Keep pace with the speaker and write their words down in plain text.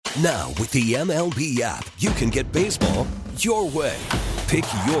Now, with the MLB app, you can get baseball your way. Pick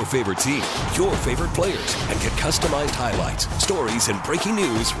your favorite team, your favorite players, and get customized highlights, stories, and breaking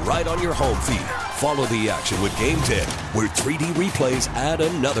news right on your home feed. Follow the action with Game Day, where 3D replays add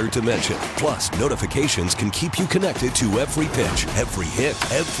another dimension. Plus, notifications can keep you connected to every pitch, every hit,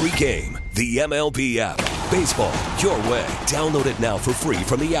 every game. The MLB app. Baseball your way. Download it now for free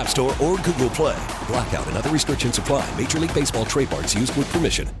from the App Store or Google Play. Blackout and other restrictions apply. Major League Baseball trademarks used with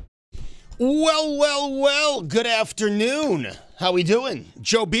permission. Well, good afternoon. How we doing?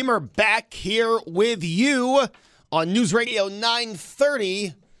 Joe Beamer back here with you on News Radio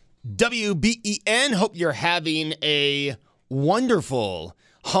 930 WBEN. Hope you're having a wonderful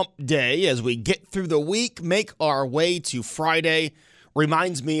hump day as we get through the week, make our way to Friday.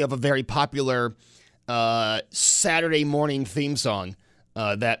 Reminds me of a very popular Saturday morning theme song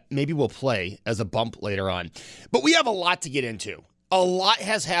that maybe we'll play as a bump later on. But we have a lot to get into. A lot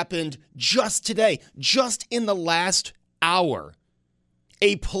has happened just today, just in the last hour.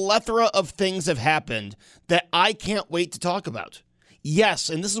 A plethora of things have happened that I can't wait to talk about. Yes,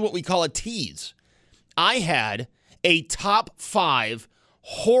 and this is what we call a tease. I had a top 5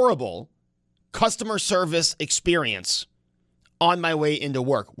 horrible customer service experience on my way into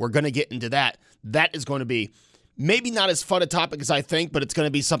work. We're going to get into that. That is going to be maybe not as fun a topic as I think, but it's going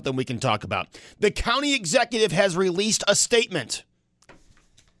to be something we can talk about. The county executive has released a statement.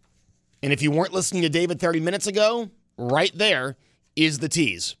 And if you weren't listening to David 30 minutes ago, right there is the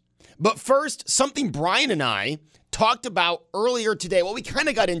tease. But first, something Brian and I talked about earlier today. Well, we kind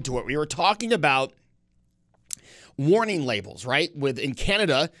of got into it. We were talking about warning labels, right? In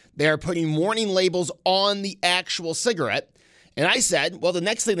Canada, they are putting warning labels on the actual cigarette. And I said, well, the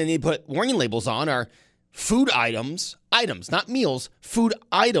next thing they need to put warning labels on are food items, not meals, food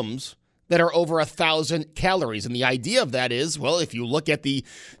items that are over 1,000 calories. And the idea of that is, well, if you look at the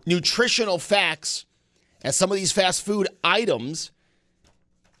nutritional facts at some of these fast food items,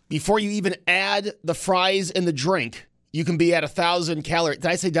 before you even add the fries and the drink, you can be at 1,000 calories.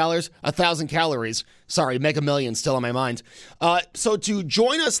 Did I say dollars? 1,000 calories. Sorry, Mega Millions still on my mind. So to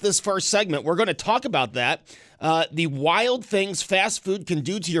join us this first segment, we're going to talk about that. The wild things fast food can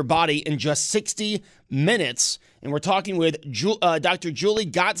do to your body in just 60 minutes. And we're talking with Dr. Julie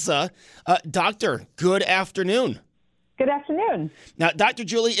Gatza. Doctor, good afternoon. Good afternoon. Now, Dr.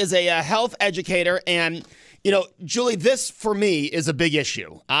 Julie is a health educator, and Julie, this for me is a big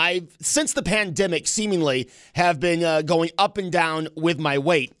issue. Since the pandemic, seemingly have been going up and down with my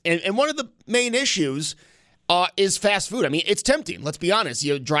weight. And one of the main issues is fast food. I mean, it's tempting. Let's be honest.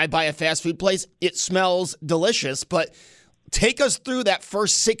 You drive by a fast food place, it smells delicious, but take us through that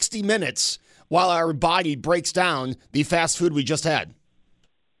first 60 minutes while our body breaks down the fast food we just had.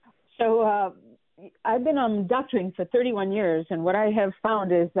 So I've been doctoring for 31 years, and what I have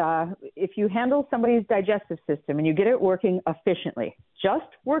found is if you handle somebody's digestive system and you get it working efficiently, just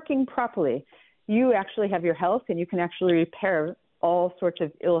working properly, you actually have your health and you can actually repair all sorts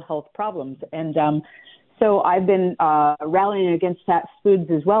of ill health problems. And so I've been rallying against fast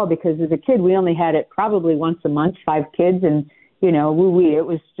foods as well, because as a kid, we only had it probably once a month, 5 kids, and it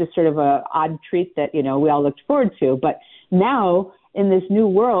was just sort of a odd treat that, we all looked forward to. But now, in this new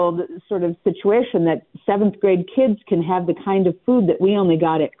world sort of situation that 7th grade kids can have the kind of food that we only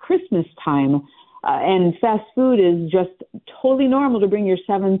got at Christmas time. And fast food is just totally normal to bring your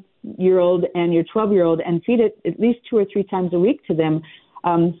 7-year-old and your 12-year-old and feed it at least 2 or 3 times a week to them.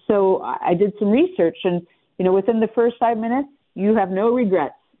 So I did some research, and, within the first 5 minutes, you have no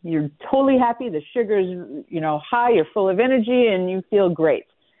regrets. You're totally happy. The sugar's, high. You're full of energy and you feel great.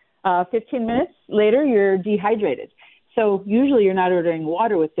 15 minutes later, you're dehydrated. So usually you're not ordering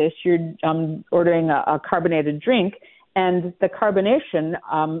water with this. You're ordering a carbonated drink, and the carbonation,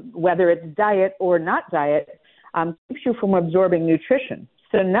 whether it's diet or not diet, keeps you from absorbing nutrition.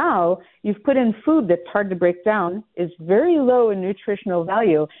 So now you've put in food that's hard to break down, is very low in nutritional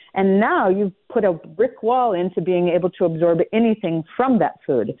value, and now you've put a brick wall into being able to absorb anything from that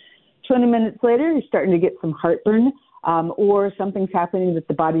food. 20 minutes later, you're starting to get some heartburn, or something's happening that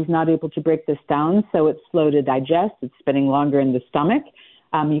the body's not able to break this down, so it's slow to digest, it's spending longer in the stomach.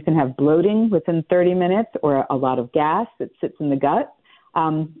 You can have bloating within 30 minutes or a lot of gas that sits in the gut.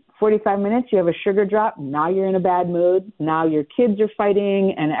 45 minutes, you have a sugar drop. Now you're in a bad mood. Now your kids are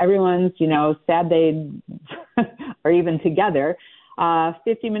fighting and everyone's, sad they are even together.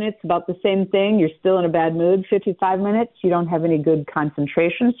 50 minutes, about the same thing. You're still in a bad mood. 55 minutes, you don't have any good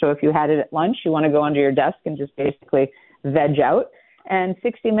concentration. So if you had it at lunch, you want to go under your desk and just basically veg out. And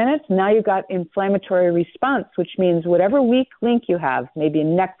 60 minutes, now you've got inflammatory response, which means whatever weak link you have, maybe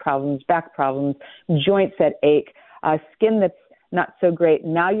neck problems, back problems, joints that ache, skin that's not so great.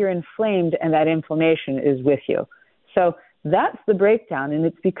 Now you're inflamed, and that inflammation is with you. So that's the breakdown, and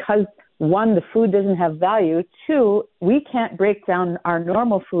it's because, one, the food doesn't have value. Two, we can't break down our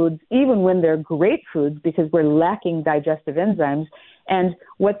normal foods, even when they're great foods, because we're lacking digestive enzymes. And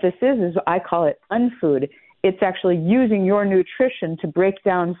what this is I call it unfood. It's actually using your nutrition to break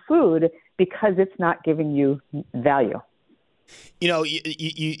down food because it's not giving you value. You know,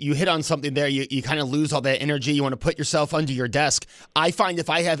 you hit on something there. You kind of lose all that energy. You want to put yourself under your desk. I find if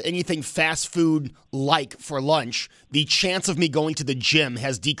I have anything fast food like for lunch, the chance of me going to the gym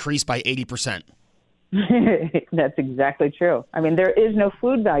has decreased by 80%. That's exactly true. I mean, there is no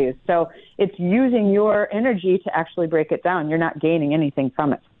food value. So it's using your energy to actually break it down. You're not gaining anything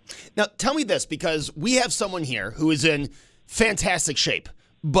from it. Now, tell me this, because we have someone here who is in fantastic shape,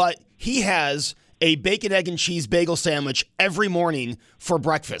 but he has a bacon, egg, and cheese bagel sandwich every morning for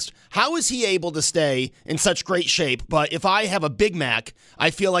breakfast. How is he able to stay in such great shape? But if I have a Big Mac,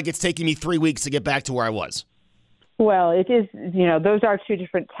 I feel like it's taking me 3 weeks to get back to where I was. Well, it is, those are two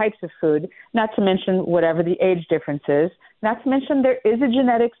different types of food, not to mention whatever the age difference is, not to mention there is a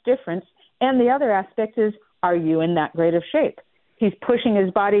genetics difference. And the other aspect is, are you in that great of shape? He's pushing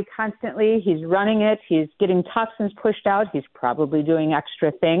his body constantly. He's running it. He's getting toxins pushed out. He's probably doing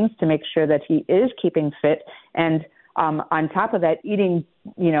extra things to make sure that he is keeping fit. And on top of that, eating,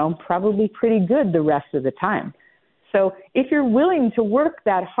 probably pretty good the rest of the time. So if you're willing to work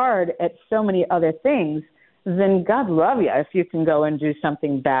that hard at so many other things, then God love you if you can go and do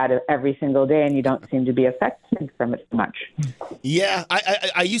something bad every single day and you don't seem to be affected from it much. Yeah,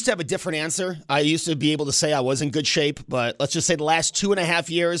 I used to have a different answer. I used to be able to say I was in good shape, but let's just say the last 2.5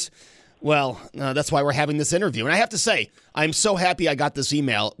 years, well, that's why we're having this interview. And I have to say, I'm so happy I got this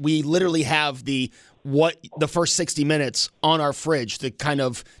email. We literally have the first 60 minutes on our fridge to kind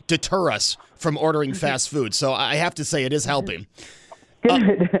of deter us from ordering fast food. So I have to say it is helping.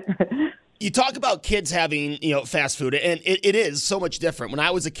 Good. You talk about kids having, fast food, and it is so much different. When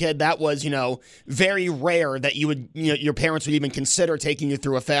I was a kid, that was, very rare that you would, your parents would even consider taking you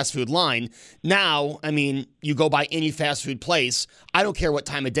through a fast food line. Now, I mean, you go by any fast food place. I don't care what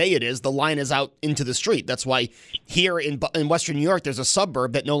time of day it is. The line is out into the street. That's why here in Western New York, there's a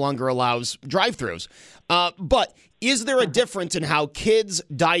suburb that no longer allows drive-thrus. But is there a difference in how kids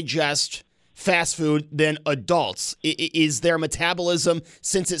digest fast food than adults? Is their metabolism,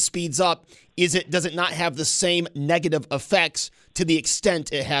 since it speeds up, does it not have the same negative effects to the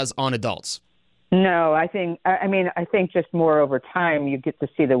extent it has on adults? No, I think just more over time you get to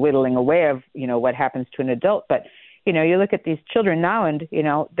see the whittling away of, what happens to an adult. But, you look at these children now and,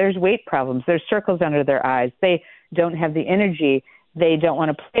 there's weight problems. There's circles under their eyes. They don't have the energy. They don't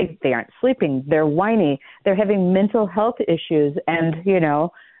want to play. They aren't sleeping. They're whiny. They're having mental health issues. And,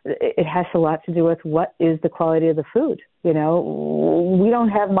 it has a lot to do with what is the quality of the food. We don't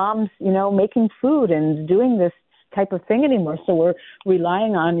have moms, making food and doing this type of thing anymore. So we're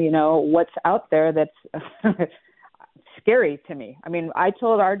relying on, what's out there that's scary to me. I mean, I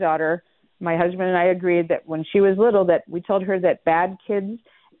told our daughter, my husband and I agreed that when she was little, that we told her that bad kids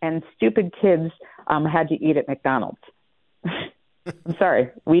and stupid kids had to eat at McDonald's. I'm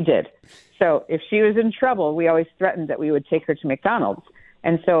sorry, we did. So if she was in trouble, we always threatened that we would take her to McDonald's.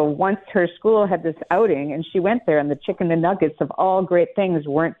 And so once her school had this outing and she went there and the chicken and nuggets of all great things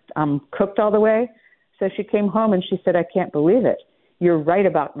weren't cooked all the way. So she came home and she said, I can't believe it. You're right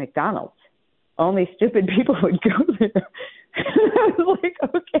about McDonald's. Only stupid people would go there. I was like,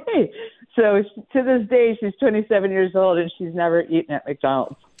 okay. So to this day, she's 27 years old and she's never eaten at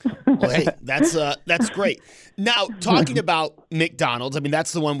McDonald's. Well, hey, that's great. Now, talking about McDonald's, I mean,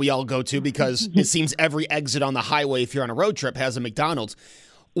 that's the one we all go to because it seems every exit on the highway, if you're on a road trip, has a McDonald's.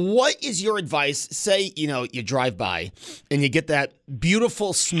 What is your advice? Say, you drive by and you get that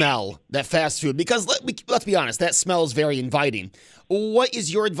beautiful smell, that fast food, because let's be honest, that smell is very inviting. What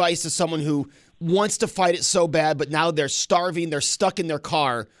is your advice to someone who wants to fight it so bad, but now they're starving, they're stuck in their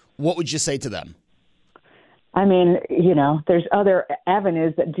car? What would you say to them? I mean, there's other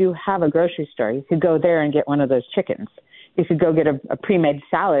avenues that do have a grocery store. You could go there and get one of those chickens. You could go get a pre-made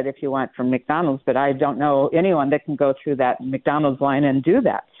salad if you want from McDonald's, but I don't know anyone that can go through that McDonald's line and do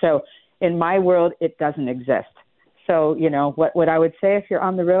that. So in my world, it doesn't exist. So, what I would say if you're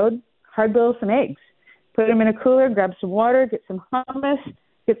on the road, hard boil some eggs. Put them in a cooler, grab some water, get some hummus,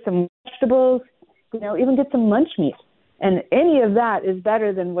 get some vegetables, even get some lunch meat. And any of that is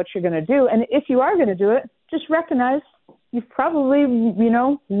better than what you're going to do. And if you are going to do it, just recognize you've probably,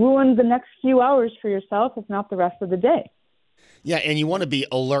 ruined the next few hours for yourself, if not the rest of the day. Yeah, and you want to be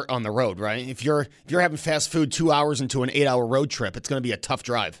alert on the road, right? If you're having fast food 2 hours into an 8-hour road trip, it's going to be a tough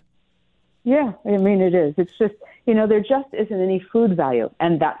drive. Yeah, I mean, it is. It's just, there just isn't any food value,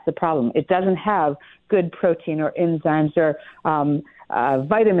 and that's the problem. It doesn't have good protein or enzymes or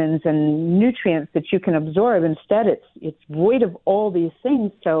vitamins and nutrients that you can absorb. Instead, it's void of all these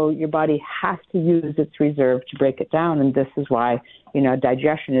things, so your body has to use its reserve to break it down, and this is why,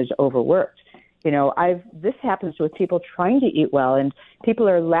 digestion is overworked. This happens with people trying to eat well, and people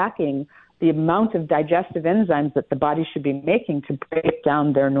are lacking the amount of digestive enzymes that the body should be making to break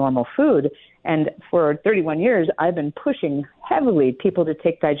down their normal food. And for 31 years, I've been pushing heavily people to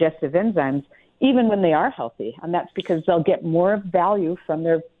take digestive enzymes even when they are healthy. And that's because they'll get more value from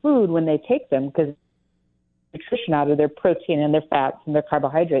their food when they take them, because nutrition out of their protein and their fats and their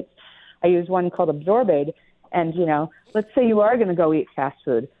carbohydrates. I use one called Absorbaid. And, let's say you are going to go eat fast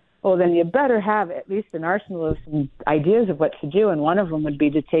food. Well, then you better have at least an arsenal of some ideas of what to do. And one of them would be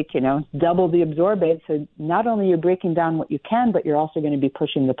to take, double the Absorbaid. So not only you're breaking down what you can, but you're also going to be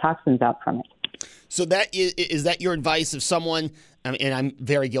pushing the toxins out from it. So that is that your advice if someone, and I'm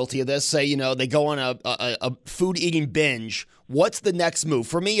very guilty of this, say, they go on a food eating binge, what's the next move?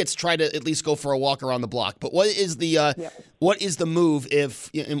 For me, it's try to at least go for a walk around the block. But what is the move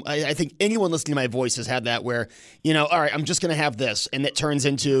if, I think anyone listening to my voice has had that where, all right, I'm just going to have this, and it turns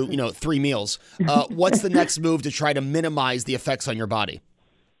into, 3 meals. What's the next move to try to minimize the effects on your body?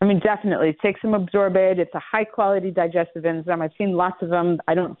 Definitely. Take some Absorbaid. It's a high-quality digestive enzyme. I've seen lots of them.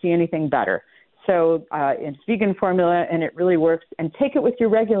 I don't see anything better. So it's vegan formula, and it really works. And take it with your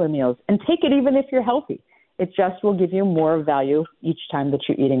regular meals. And take it even if you're healthy. It just will give you more value each time that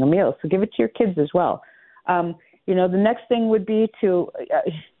you're eating a meal. So give it to your kids as well. The next thing would be to,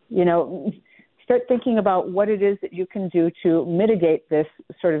 start thinking about what it is that you can do to mitigate this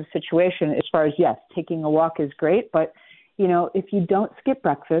sort of situation as far as, yes, taking a walk is great. But, if you don't skip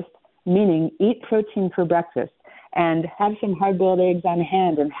breakfast, meaning eat protein for breakfast, and have some hard-boiled eggs on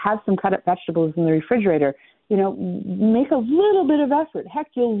hand and have some cut-up vegetables in the refrigerator, make a little bit of effort. Heck,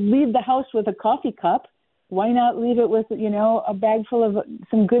 you'll leave the house with a coffee cup. Why not leave it with, a bag full of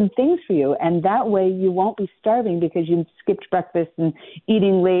some good things for you? And that way you won't be starving because you skipped breakfast and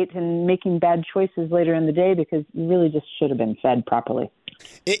eating late and making bad choices later in the day because you really just should have been fed properly.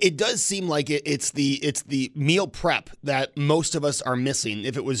 It does seem like it's the meal prep that most of us are missing.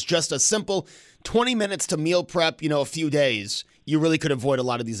 If it was just a simple 20 minutes to meal prep, a few days, you really could avoid a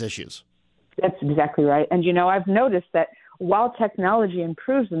lot of these issues. That's exactly right. And, I've noticed that while technology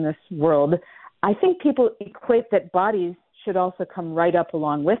improves in this world, I think people equate that bodies should also come right up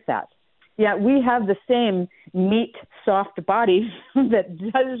along with that. Yeah, we have the same meat, soft bodies that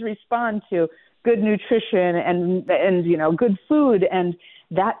does respond to good nutrition and good food, and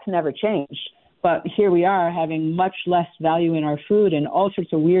that's never changed. But here we are having much less value in our food and all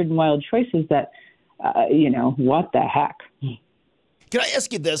sorts of weird and wild choices that, what the heck? Can I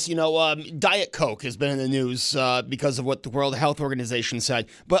ask you this? Diet Coke has been in the news because of what the World Health Organization said.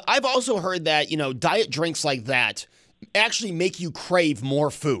 But I've also heard that, diet drinks like that actually make you crave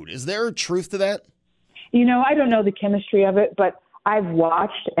more food. Is there truth to that? I don't know the chemistry of it, but I've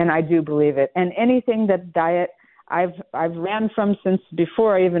watched and I do believe it. And anything that diet I've ran from since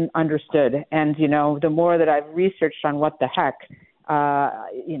before I even understood. And, the more that I've researched on what the heck,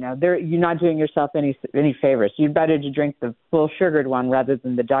 you're not doing yourself any favors. You'd better to drink the full sugared one rather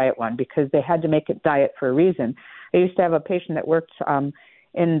than the diet one because they had to make it diet for a reason. I used to have a patient that worked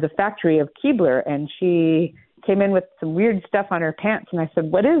in the factory of Keebler, and she came in with some weird stuff on her pants. And I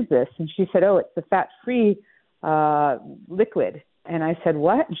said, "What is this?" And she said, "Oh, it's the fat-free liquid." And I said,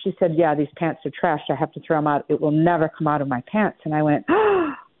 "What?" And she said, "Yeah, these pants are trashed. I have to throw them out. It will never come out of my pants." And I went,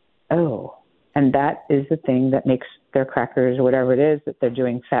 "Oh." And that is the thing that makes their crackers or whatever it is that they're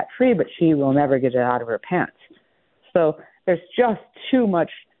doing fat-free, but she will never get it out of her pants. So there's just too much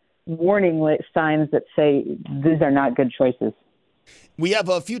warning signs that say these are not good choices. We have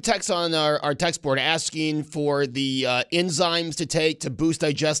a few texts on our text board asking for the enzymes to take to boost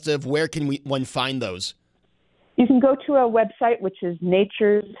digestive. Where can one find those? You can go to a website, which is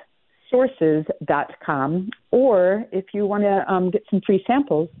naturesources.com, or if you want to get some free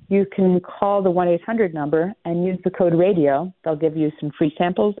samples, you can call the 1-800 number and use the code radio. They'll give you some free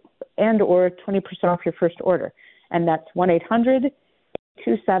samples and or 20% off your first order. And that's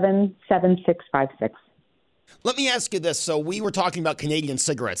 1-800-827-7656. Let me ask you this. So we were talking about Canadian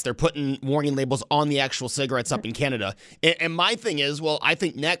cigarettes. They're putting warning labels on the actual cigarettes up in Canada. And my thing is, well, I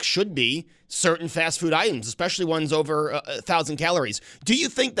think next should be certain fast food items, especially ones over 1,000 calories. Do you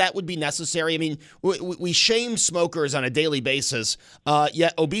think that would be necessary? I mean, we shame smokers on a daily basis,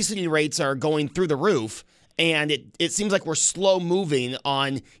 yet obesity rates are going through the roof. And it seems like we're slow moving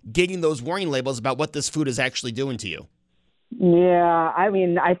on getting those warning labels about what this food is actually doing to you. Yeah, I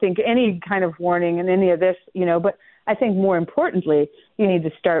mean, I think any kind of warning and any of this, but I think more importantly, you need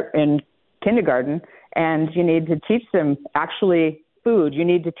to start in kindergarten and you need to teach them actually food. You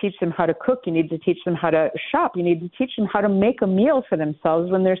need to teach them how to cook. You need to teach them how to shop. You need to teach them how to make a meal for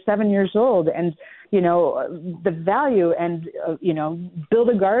themselves when they're 7 years old. And, the value and, build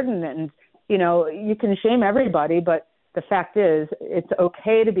a garden. And, you can shame everybody, but the fact is it's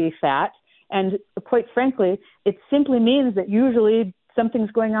okay to be fat. And quite frankly, it simply means that usually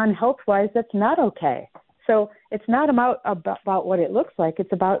something's going on health-wise that's not okay. So it's not about what it looks like.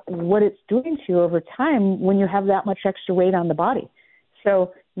 It's about what it's doing to you over time when you have that much extra weight on the body.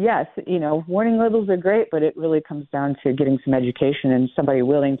 So, yes, warning labels are great, but it really comes down to getting some education and somebody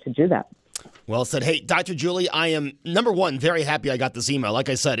willing to do that. Well said. Hey, Dr. Julie, I am, number one, very happy I got this email. Like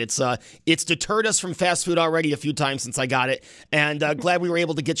I said, it's deterred us from fast food already a few times since I got it, and glad we were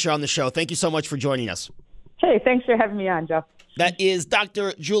able to get you on the show. Thank you so much for joining us. Hey, thanks for having me on, Joe. That is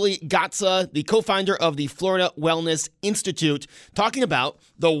Dr. Julie Gatza, the co-founder of the Florida Wellness Institute, talking about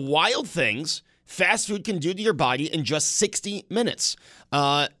the wild things fast food can do to your body in just 60 minutes.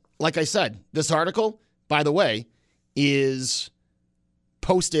 Like I said, this article, by the way, is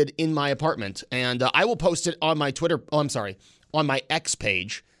posted in my apartment, and I will post it on my on my X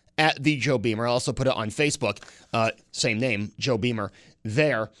page at the Joe Beamer. I'll also put it on Facebook, same name, Joe Beamer,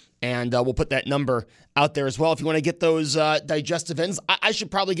 there, and we'll put that number out there as well. If you want to get those digestive ends, I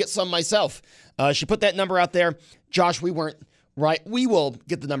should probably get some myself. Should put that number out there. Josh, we weren't right. We will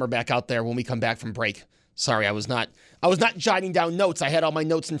get the number back out there when we come back from break. Sorry, I was not jotting down notes. I had all my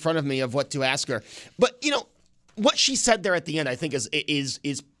notes in front of me of what to ask her. But, what she said there at the end, I think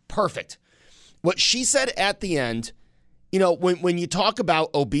is perfect. What she said at the end, when you talk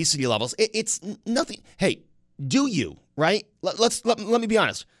about obesity levels, it's nothing. Hey, do you, right? Let me be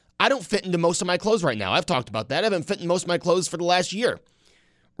honest. I don't fit into most of my clothes right now. I've talked about that. I haven't fit in most of my clothes for the last year,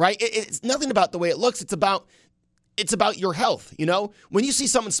 right? It's nothing about the way it looks. It's about your health. When you see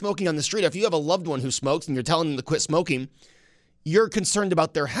someone smoking on the street, if you have a loved one who smokes and you're telling them to quit smoking, you're concerned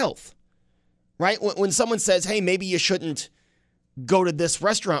about their health, right? When someone says, hey, maybe you shouldn't go to this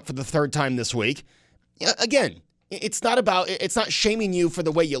restaurant for the third time this week, again, it's not shaming you for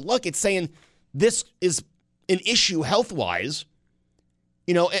the way you look. It's saying this is an issue health-wise,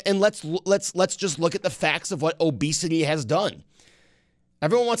 and let's just look at the facts of what obesity has done.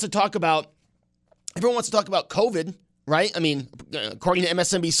 Everyone wants to talk about COVID, right? I mean, according to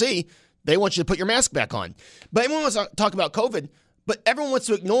MSNBC, they want you to put your mask back on. But everyone wants to talk about COVID, but everyone wants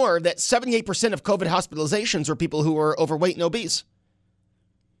to ignore that 78% of COVID hospitalizations were people who were overweight and obese.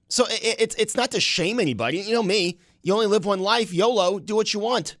 So it's not to shame anybody. Me, you only live one life, YOLO, do what you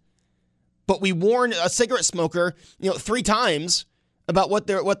want. But we warn a cigarette smoker, 3 times about what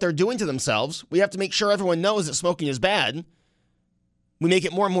they're doing to themselves. We have to make sure everyone knows that smoking is bad. We make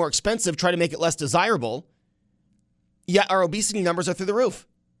it more and more expensive, try to make it less desirable. Yet our obesity numbers are through the roof.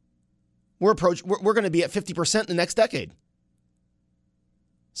 We're going to be at 50% in the next decade.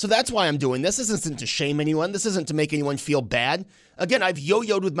 So that's why I'm doing this. This isn't to shame anyone. This isn't to make anyone feel bad. Again, I've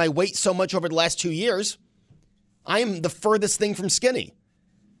yo-yoed with my weight so much over the last 2 years. I am the furthest thing from skinny.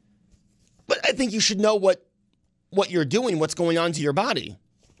 But I think you should know what you're doing, what's going on to your body.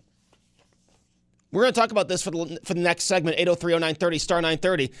 We're going to talk about this for the next segment, 803-0930, star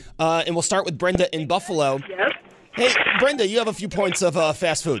 930. And we'll start with Brenda in Buffalo. Yes. Hey, Brenda, you have a few points of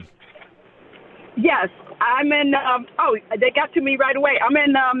fast food. Yes. I'm in, they got to me right away. I'm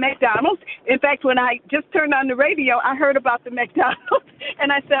in McDonald's. In fact, when I just turned on the radio, I heard about the McDonald's,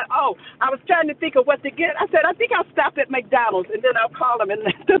 and I said, I was trying to think of what to get. I said, I think I'll stop at McDonald's, and then I'll call them and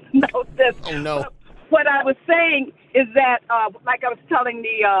let them know this. Oh, no. What I was saying is that, like I was telling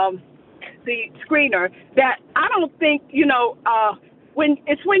the screener, that I don't think,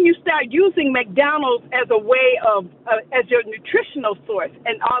 when you start using McDonald's as a way of as your nutritional source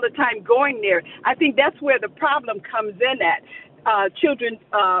and all the time going there, I think that's where the problem comes in at. Children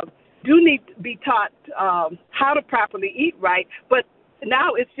do need to be taught how to properly eat right, but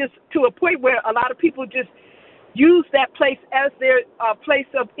now it's just to a point where a lot of people just use that place as their place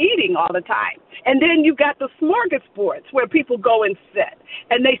of eating all the time. And then you got the smorgasbords where people go and sit,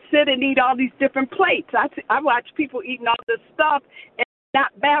 and they sit and eat all these different plates. I watch people eating all this stuff and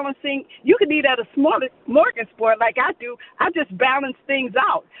not balancing. You can eat at a smorgasbord like I do. I just balance things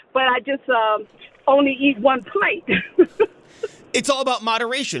out, but I just only eat one plate. It's all about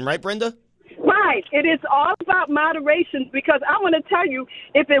moderation, right, Brenda? Right. It is all about moderation, because I want to tell you,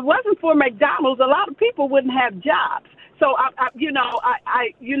 if it wasn't for McDonald's, a lot of people wouldn't have jobs. So,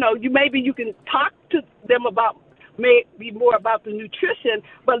 maybe you can talk to them about maybe more about the nutrition,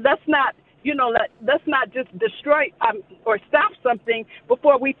 but let's not let's not just destroy or stop something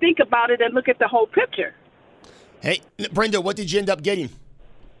before we think about it and look at the whole picture. Hey, Brenda, what did you end up getting?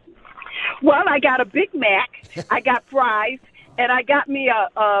 Well, I got a Big Mac, I got fries, and I got me a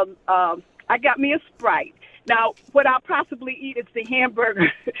Sprite. Now, what I'll possibly eat is the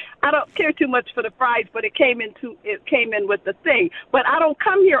hamburger. I don't care too much for the fries, but it came in with the thing. But I don't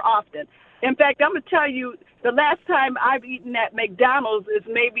come here often. In fact, I'm gonna tell you, the last time I've eaten at McDonald's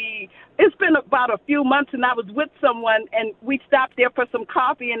it's been about a few months, and I was with someone, and we stopped there for some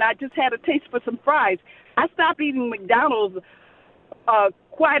coffee, and I just had a taste for some fries. I stopped eating McDonald's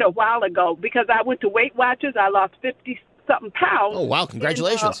quite a while ago because I went to Weight Watchers. I lost 50-something pounds. Oh wow!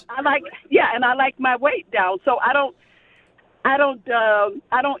 Congratulations. And I like my weight down. So I don't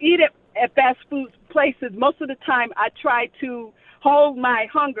eat it at fast food places. Most of the time, I try to hold my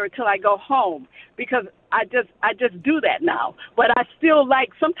hunger till I go home because I just do that now. But I still like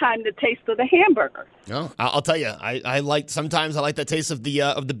sometimes the taste of the hamburger. No, I'll tell you, sometimes I like the taste of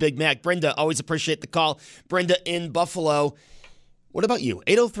the Big Mac. Brenda, always appreciate the call. Brenda in Buffalo. What about you?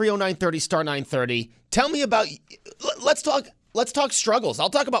 803-0930, star 930. Tell me about. Let's talk struggles. I'll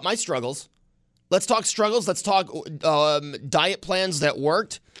talk about my struggles. Let's talk struggles. Let's talk diet plans that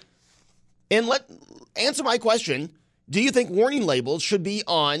worked. And answer my question. Do you think warning labels should be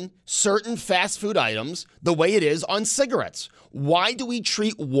on certain fast food items the way it is on cigarettes? Why do we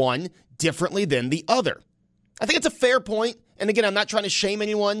treat one differently than the other? I think it's a fair point. And again, I'm not trying to shame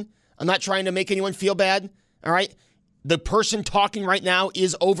anyone. I'm not trying to make anyone feel bad. All right. The person talking right now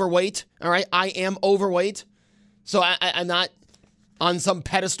is overweight. All right. I am overweight. So I'm not on some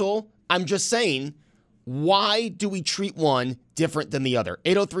pedestal. I'm just saying, why do we treat one different than the other?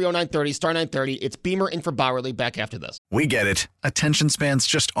 803-0930, star 930. It's Beamer in for Bauerle. Back after this. We get it. Attention spans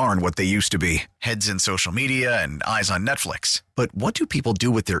just aren't what they used to be. Heads in social media and eyes on Netflix. But what do people do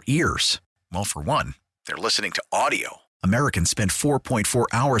with their ears? Well, for one, they're listening to audio. Americans spend 4.4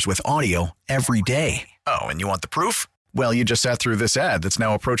 hours with audio every day. Oh, and you want the proof? Well, you just sat through this ad that's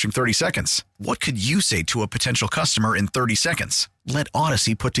now approaching 30 seconds. What could you say to a potential customer in 30 seconds? Let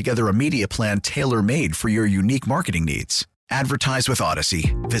Odyssey put together a media plan tailor-made for your unique marketing needs. Advertise with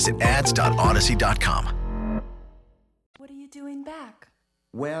Odyssey. Visit ads.odyssey.com. What are you doing back?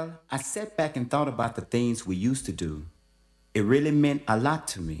 Well, I sat back and thought about the things we used to do. It really meant a lot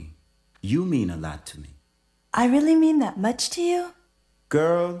to me. You mean a lot to me. I really mean that much to you?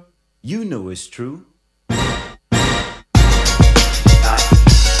 Girl, you know it's true.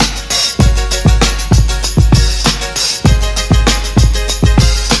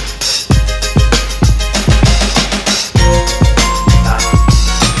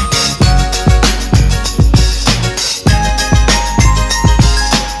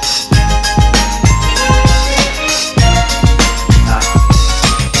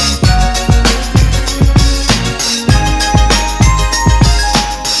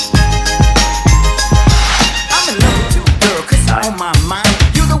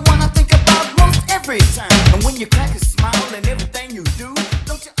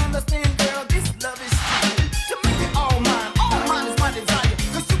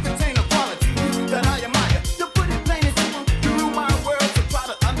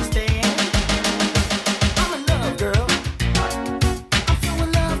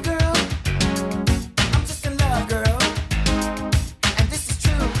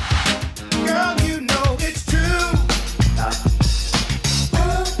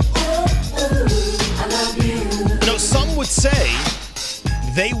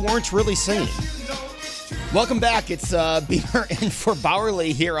 Really singing. Welcome back. It's Beamer in for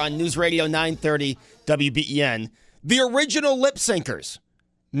Bauerle here on News Radio 930 WBEN. The original lip syncers,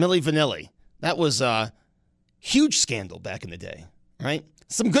 Milli Vanilli. That was a huge scandal back in the day, right?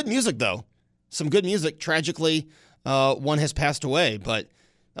 Some good music, though. Some good music. Tragically, one has passed away, but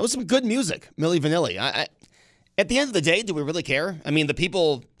that was some good music, Milli Vanilli. At the end of the day, do we really care? I mean, the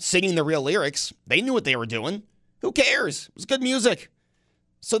people singing the real lyrics, they knew what they were doing. Who cares? It was good music.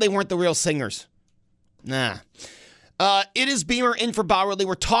 So they weren't the real singers. Nah. It is Beamer in for Bauerle.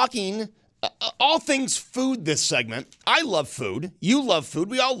 We're talking all things food this segment. I love food. You love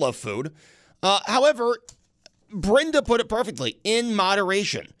food. We all love food. However, Brenda put it perfectly, in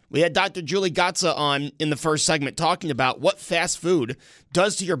moderation. We had Dr. Julie Gatza on in the first segment talking about what fast food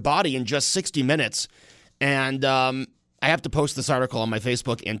does to your body in just 60 minutes. And I have to post this article on my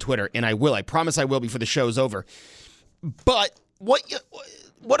Facebook and Twitter, and I will. I promise I will before the show's over. But what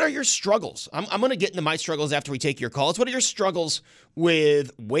are your struggles? I'm going to get into my struggles after we take your calls. What are your struggles with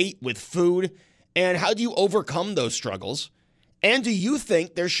weight, with food, and how do you overcome those struggles? And do you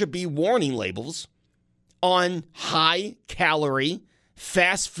think there should be warning labels on high-calorie,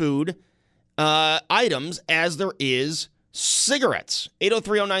 fast food, items as there is cigarettes.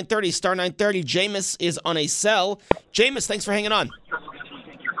 8030930 star 930. Jameis is on a cell. Jameis, thanks for hanging on.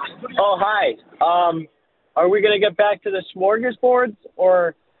 Oh, hi. Are we going to get back to the smorgasbords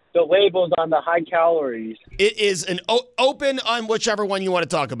or the labels on the high calories? It is an open on whichever one you want to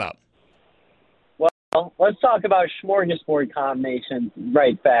talk about. Well, let's talk about smorgasbord combinations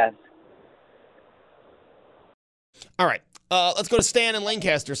right fast. All right. Let's go to Stan in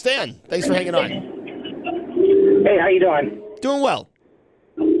Lancaster. Stan, thanks for hanging on. Hey, how you doing? Doing well.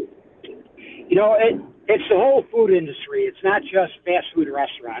 You know, it's the whole food industry. It's not just fast food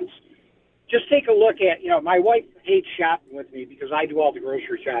restaurants. Just take a look at, my wife hates shopping with me because I do all the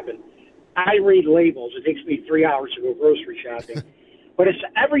grocery shopping. I read labels. It takes me 3 hours to go grocery shopping. But it's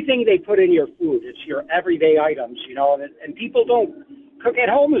everything they put in your food. It's your everyday items, and people don't cook at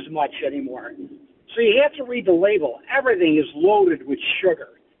home as much anymore. So you have to read the label. Everything is loaded with sugar.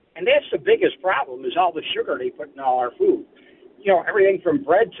 And that's the biggest problem is all the sugar they put in all our food. Everything from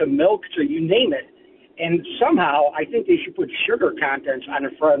bread to milk to you name it. And somehow I think they should put sugar contents on the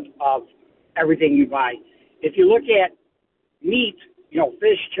front of everything you buy. If you look at meat,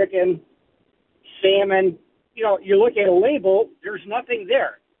 fish, chicken, salmon, you look at a label, there's nothing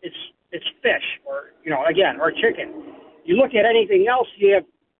there. It's fish or, or chicken. You look at anything else, you have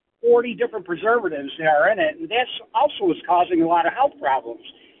 40 different preservatives that are in it, and that's also was causing a lot of health problems.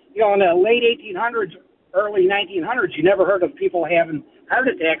 In the late 1800s, early 1900s, you never heard of people having heart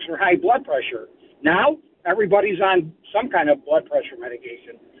attacks or high blood pressure. Now, everybody's on some kind of blood pressure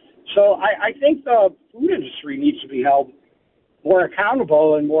medication. So I think the food industry needs to be held more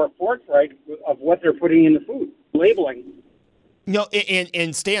accountable and more forthright of what they're putting in the food, labeling.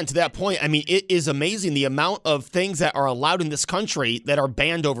 And Stan, to that point, I mean, it is amazing the amount of things that are allowed in this country that are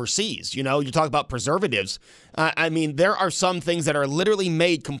banned overseas. You talk about preservatives. There are some things that are literally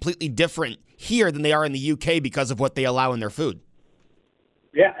made completely different here than they are in the UK because of what they allow in their food.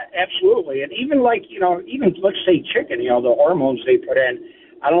 Yeah, absolutely. And even even let's say chicken, the hormones they put in.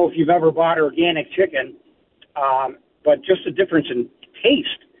 I don't know if you've ever bought organic chicken, but just the difference in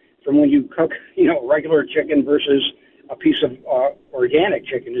taste from when you cook, regular chicken versus a piece of organic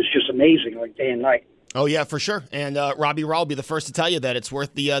chicken is just amazing, like day and night. Oh, yeah, for sure. And Robbie Raw will be the first to tell you that it's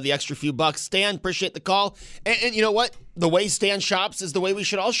worth the extra few bucks. Stan, appreciate the call. And you know what? The way Stan shops is the way we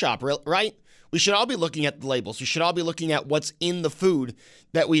should all shop, right? We should all be looking at the labels. We should all be looking at what's in the food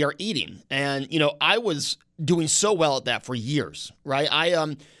that we are eating. And, I was doing so well at that for years, right?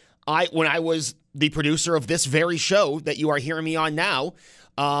 When I was the producer of this very show that you are hearing me on now,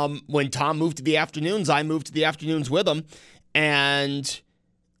 when Tom moved to the afternoons, I moved to the afternoons with him. And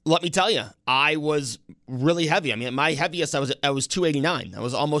let me tell you, I was really heavy. My heaviest, I was 289. I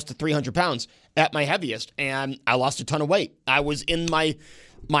was almost to 300 pounds at my heaviest, and I lost a ton of weight. I was in my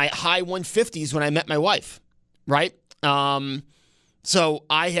high 150s when I met my wife, right? So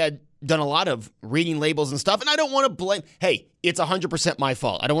I had done a lot of reading labels and stuff, and I don't want to blame, hey, it's 100% my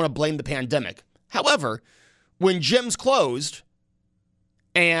fault. I don't want to blame the pandemic. However, when gyms closed,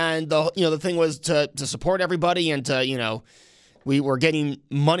 and the thing was to support everybody and to, we were getting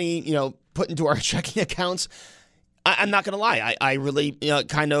money, put into our checking accounts. I'm not going to lie. I really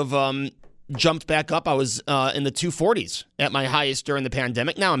kind of jumped back up. I was in the 240s at my highest during the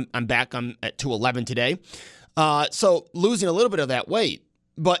pandemic. Now I'm back. I'm at 211 today. So losing a little bit of that weight.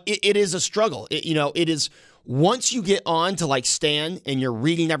 But it is a struggle. It is once you get on to like Stan and you're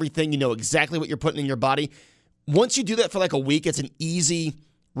reading everything, you know exactly what you're putting in your body. Once you do that for like a week, it's an easy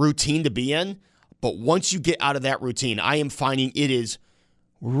routine to be in. But once you get out of that routine, I am finding it is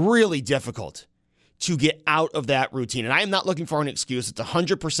really difficult to get out of that routine. And I am not looking for an excuse. It's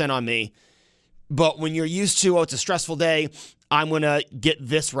 100% on me. But when you're used to, it's a stressful day, I'm going to get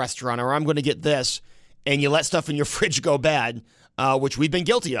this restaurant or I'm going to get this, and you let stuff in your fridge go bad, which we've been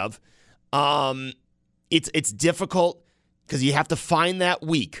guilty of, it's difficult because you have to find that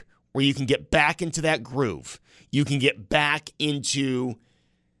week where you can get back into that groove. You can get back into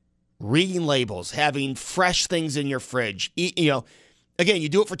reading labels, having fresh things in your fridge. Again, you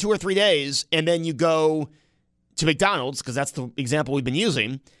do it for 2 or 3 days, and then you go to McDonald's, because that's the example we've been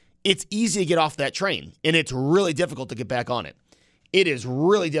using. It's easy to get off that train, and it's really difficult to get back on it. It is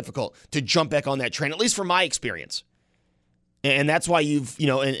really difficult to jump back on that train, at least from my experience. And that's why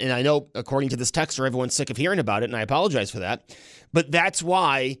and I know according to this texter, everyone's sick of hearing about it, and I apologize for that. But that's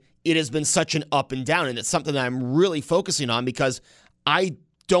why it has been such an up and down, and it's something that I'm really focusing on because I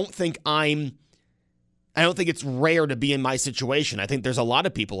don't think it's rare to be in my situation. I think there's a lot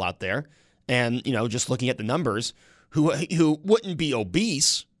of people out there, and just looking at the numbers, who wouldn't be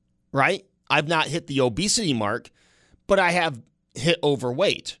obese, right? I've not hit the obesity mark, but I have hit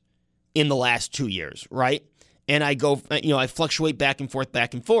overweight. in the last 2 years, right? And I fluctuate back and forth,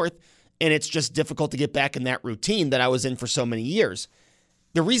 and it's just difficult to get back in that routine that I was in for so many years.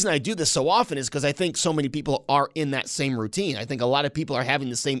 The reason I do this so often is because I think so many people are in that same routine. I think a lot of people are having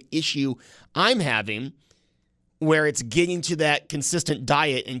the same issue I'm having, where it's getting to that consistent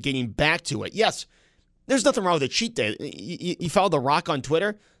diet and getting back to it. Yes, there's nothing wrong with a cheat day. You follow The Rock on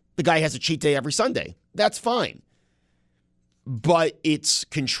Twitter? The guy has a cheat day every Sunday. That's fine. But it's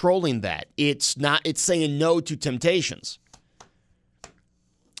controlling that. It's saying no to temptations.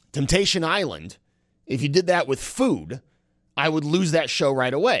 Temptation Island, if you did that with food, I would lose that show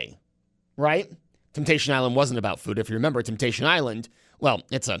right away, right? Temptation Island wasn't about food. If you remember, Temptation Island, well,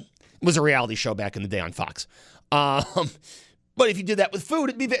 it was a reality show back in the day on Fox. But if you did that with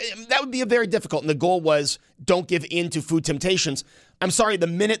food, that would be very difficult. And the goal was, don't give in to food temptations. I'm sorry, the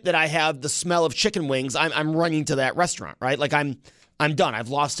minute that I have the smell of chicken wings, I'm running to that restaurant, right? Like I'm done. I've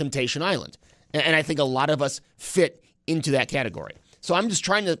lost Temptation Island. And I think a lot of us fit into that category. So I'm just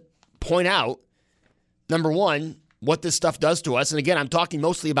trying to point out, number one, what this stuff does to us. And again, I'm talking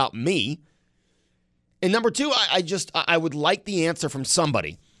mostly about me. And number two, I would like the answer from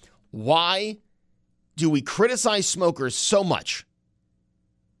somebody. Why do we criticize smokers so much?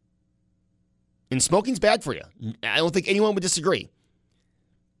 And smoking's bad for you. I don't think anyone would disagree.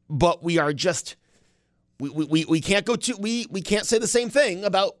 But we are just, we can't we can't say the same thing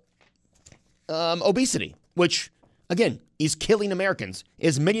about obesity, which, again, is killing Americans.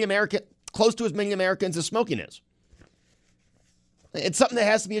 Close to as many Americans as smoking is. It's something that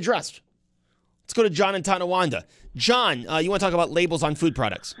has to be addressed. Let's go to John in Tonawanda. John, you want to talk about labels on food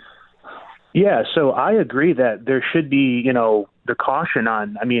products? Yeah, so I agree that there should be, the caution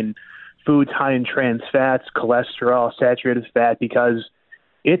on, foods high in trans fats, cholesterol, saturated fat, because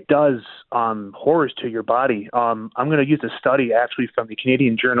it does horrors to your body. I'm going to use a study actually from the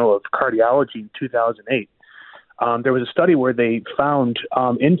Canadian Journal of Cardiology in 2008. There was a study where they found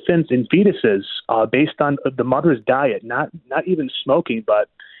infants and fetuses based on the mother's diet, not even smoking, but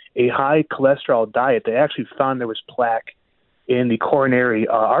a high cholesterol diet. They actually found there was plaque in the coronary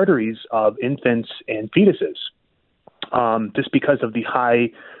arteries of infants and fetuses, just because of the high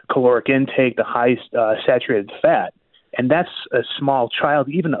caloric intake, the high saturated fat. And that's a small child,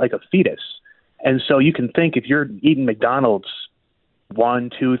 even like a fetus. And so you can think, if you're eating McDonald's 1,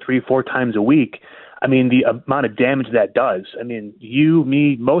 2, 3, 4 times a week, the amount of damage that does. You,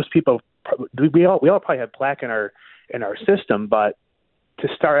 me, most people, we all probably have plaque in our system, but to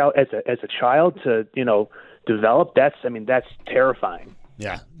start out as a child to, develop, that's terrifying.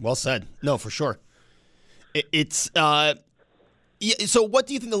 Yeah, well said. No, for sure. So what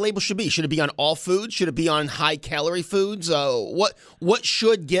do you think the label should be? Should it be on all foods? Should it be on high calorie foods? What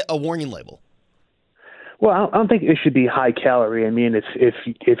should get a warning label? Well, I don't think it should be high calorie.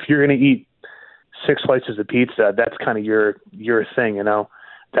 If you're going to eat 6 slices of pizza, that's kind of your thing,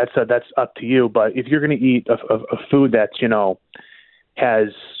 That's up to you. But if you're going to eat a food that has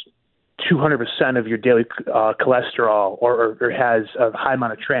 200% of your daily cholesterol or has a high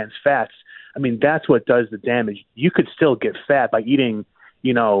amount of trans fats, that's what does the damage. You could still get fat by eating,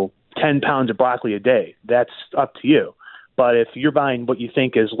 10 pounds of broccoli a day. That's up to you. But if you're buying what you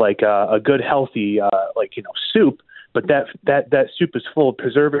think is like a good healthy soup, but that soup is full of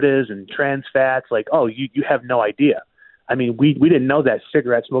preservatives and trans fats, you have no idea. We didn't know that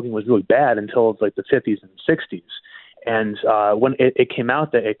cigarette smoking was really bad until the 50s and 60s. And when it came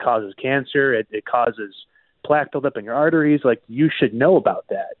out that it causes cancer, it causes plaque buildup in your arteries, you should know about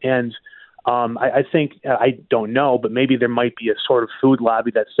that. And I think, I don't know, but maybe there might be a sort of food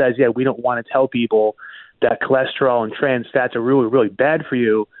lobby that says, yeah, we don't want to tell people that cholesterol and trans fats are really, really bad for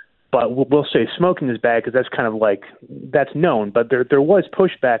you, but we'll say smoking is bad because that's kind of that's known. But there was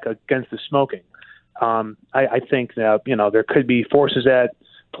pushback against the smoking. I think that, there could be forces at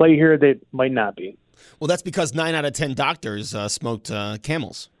play here that might not be. Well, that's because 9 out of 10 doctors smoked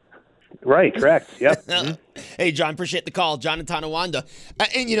Camels. Right, correct. Yep. Mm-hmm. Hey, John, appreciate the call. John in Tonawanda.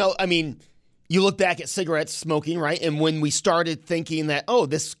 And, you look back at cigarette smoking, right? And when we started thinking that,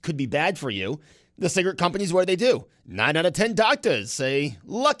 this could be bad for you, the cigarette companies, what do? 9 out of 10 doctors say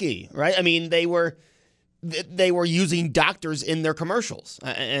lucky, right? They were using doctors in their commercials.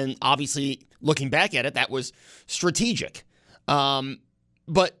 And obviously, looking back at it, that was strategic.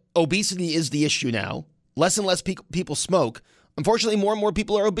 But obesity is the issue now. Less and less people smoke. Unfortunately, more and more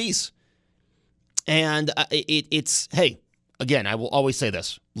people are obese. And it's, hey, again, I will always say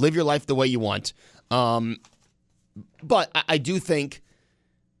this. Live your life the way you want. But I do think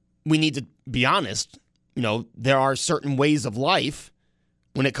we need to be honest. There are certain ways of life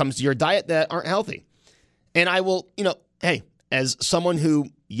when it comes to your diet that aren't healthy. And I will, hey, as someone who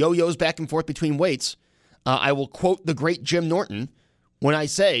yo-yos back and forth between weights, I will quote the great Jim Norton when I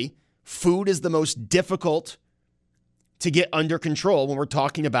say food is the most difficult to get under control when we're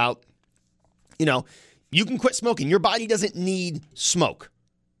talking about, you can quit smoking. Your body doesn't need smoke,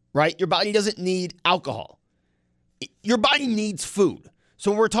 right? Your body doesn't need alcohol. Your body needs food.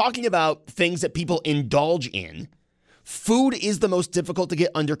 So when we're talking about things that people indulge in, food is the most difficult to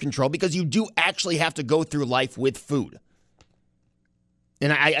get under control because you do actually have to go through life with food.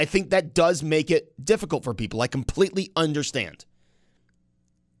 And I think that does make it difficult for people. I completely understand.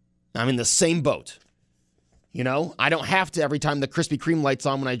 I'm in the same boat. I don't have to, every time the Krispy Kreme light's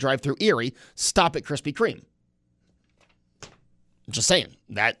on when I drive through Erie, stop at Krispy Kreme. I'm just saying,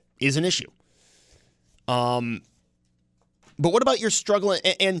 that is an issue. But what about your struggle?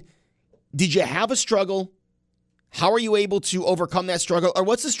 And did you have a struggle? How are you able to overcome that struggle? Or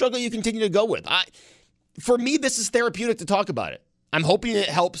what's the struggle you continue to go with? For me, this is therapeutic to talk about it. I'm hoping it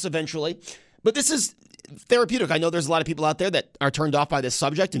helps eventually. But this is therapeutic. I know there's a lot of people out there that are turned off by this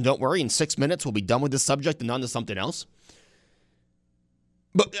subject. And don't worry, in 6 minutes, we'll be done with this subject and on to something else.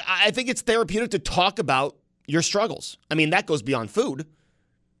 But I think it's therapeutic to talk about your struggles. I mean, that goes beyond food.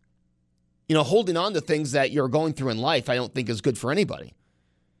 Holding on to things that you're going through in life, I don't think is good for anybody.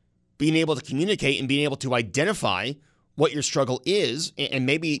 Being able to communicate and being able to identify what your struggle is and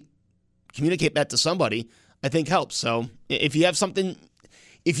maybe communicate that to somebody, I think helps. So if you have something,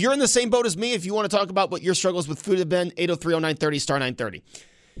 if you're in the same boat as me, if you want to talk about what your struggles with food have been, 803-0930, star 930.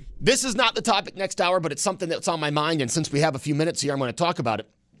 This is not the topic next hour, but it's something that's on my mind. And since we have a few minutes here, I'm going to talk about it.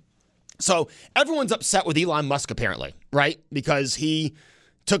 So everyone's upset with Elon Musk, apparently, right? Because he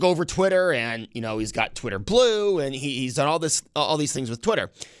took over Twitter and, he's got Twitter Blue and he's done all these things with Twitter.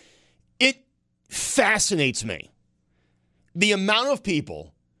 It fascinates me the amount of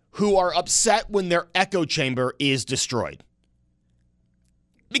people who are upset when their echo chamber is destroyed.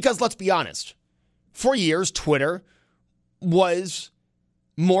 Because let's be honest, for years, Twitter was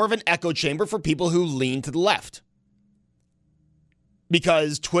more of an echo chamber for people who lean to the left.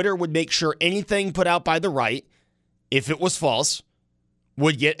 Because Twitter would make sure anything put out by the right, if it was false,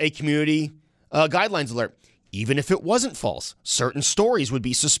 would get a community guidelines alert. Even if it wasn't false, certain stories would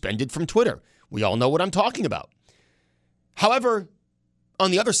be suspended from Twitter. We all know what I'm talking about. However,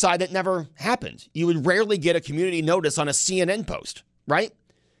 on the other side, that never happened. You would rarely get a community notice on a CNN post, right?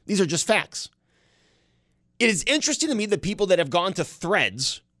 These are just facts. It is interesting to me that people that have gone to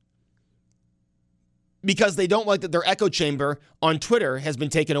Threads because they don't like that their echo chamber on Twitter has been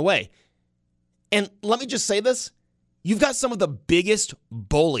taken away. And let me just say this. You've got some of the biggest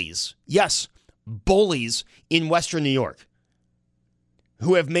bullies, yes, bullies in Western New York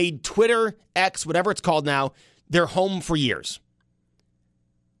who have made Twitter, X, whatever it's called now, their home for years.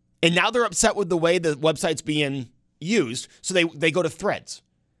 And now they're upset with the way the website's being used, so they go to Threads.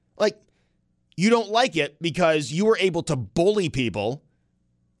 Like, you don't like it because you were able to bully people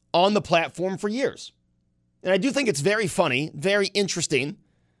on the platform for years. And I do think it's very funny, very interesting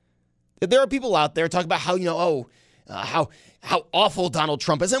that there are people out there talking about how, how awful Donald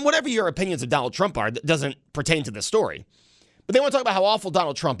Trump is. And whatever your opinions of Donald Trump are, that doesn't pertain to this story. But they want to talk about how awful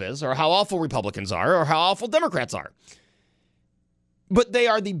Donald Trump is, or how awful Republicans are, or how awful Democrats are. But they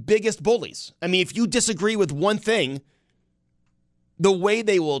are the biggest bullies. I mean, if you disagree with one thing, the way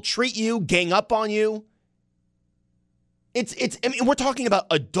they will treat you, gang up on you, we're talking about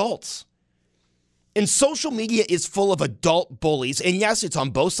adults. And social media is full of adult bullies. And yes, it's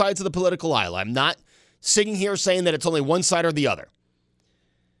on both sides of the political aisle. I'm not sitting here saying that it's only one side or the other.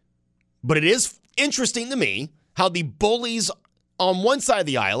 But it is interesting to me how the bullies on one side of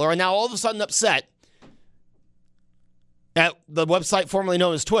the aisle are now all of a sudden upset at the website formerly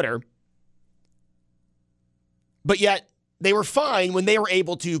known as Twitter. But yet they were fine when they were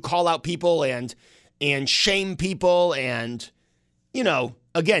able to call out people and shame people and,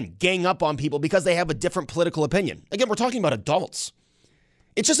 again, gang up on people because they have a different political opinion. Again, we're talking about adults.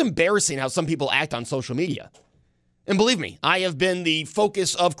 It's just embarrassing how some people act on social media. And believe me, I have been the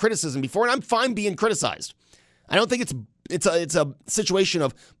focus of criticism before, and I'm fine being criticized. I don't think it's a situation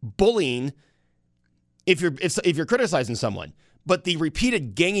of bullying if you're criticizing someone, but the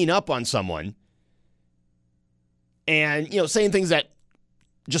repeated ganging up on someone and saying things that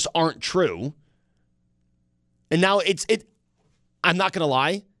just aren't true. And now I'm not going to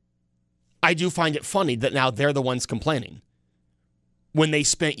lie, I do find it funny that now they're the ones complaining when they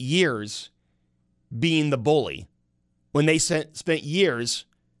spent years being the bully, when they spent years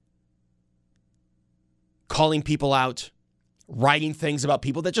calling people out, writing things about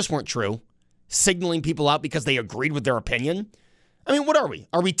people that just weren't true, signaling people out because they agreed with their opinion. I mean, what are we?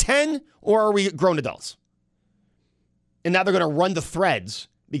 Are we 10 or are we grown adults? And now they're going to run to Threads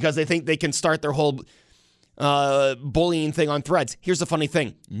because they think they can start their whole bullying thing on Threads. Here's the funny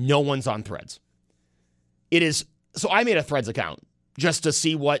thing. No one's on Threads. So I made a Threads account just to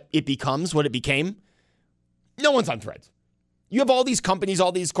see what it became. No one's on Threads. You have all these companies,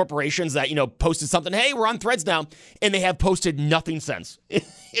 all these corporations that, posted something. Hey, we're on Threads now. And they have posted nothing since.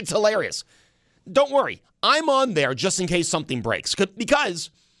 It's hilarious. Don't worry. I'm on there just in case something breaks.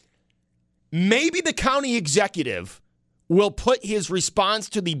 Because maybe the county executive will put his response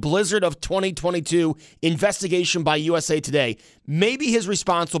to the Blizzard of 2022 investigation by USA Today. Maybe his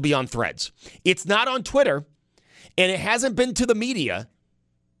response will be on Threads. It's not on Twitter, and it hasn't been to the media.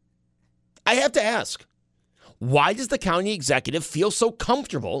 I have to ask, why does the county executive feel so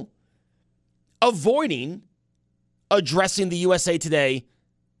comfortable avoiding addressing the USA Today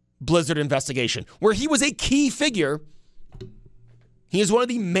Blizzard investigation, where he was a key figure? He is one of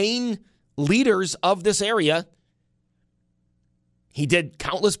the main leaders of this area. He did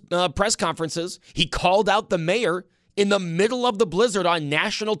countless press conferences. He called out the mayor in the middle of the blizzard on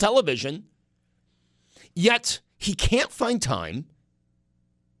national television. Yet he can't find time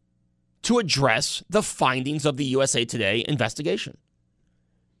to address the findings of the USA Today investigation.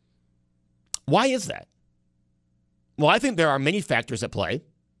 Why is that? Well, I think there are many factors at play,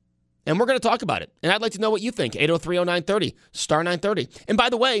 and we're going to talk about it. And I'd like to know what you think. 803-0930, star 930. And by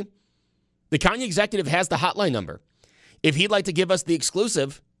the way, the county executive has the hotline number. If he'd like to give us the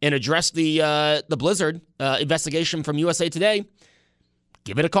exclusive and address the Blizzard investigation from USA Today,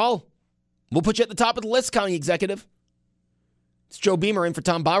 give it a call. We'll put you at the top of the list, county executive. It's Joe Beamer in for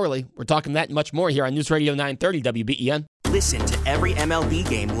Tom Bauerle. We're talking that and much more here on News Radio 930 WBEN. Listen to every MLB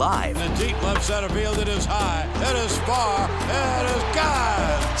game live. In the deep left center field, it is high, it is far, it is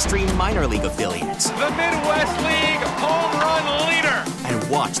gone. Stream minor league affiliates. The Midwest League home run leader. And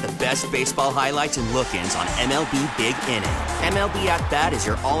watch the best baseball highlights and look-ins on MLB Big Inning. MLB At Bat is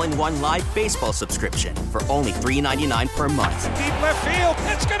your all-in-one live baseball subscription for only $3.99 per month. Deep left field,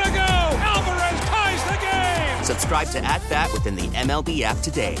 it's gonna go. Alvarez ties the game. Subscribe to At Bat within the MLB app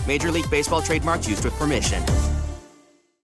today. Major League Baseball trademarks used with permission.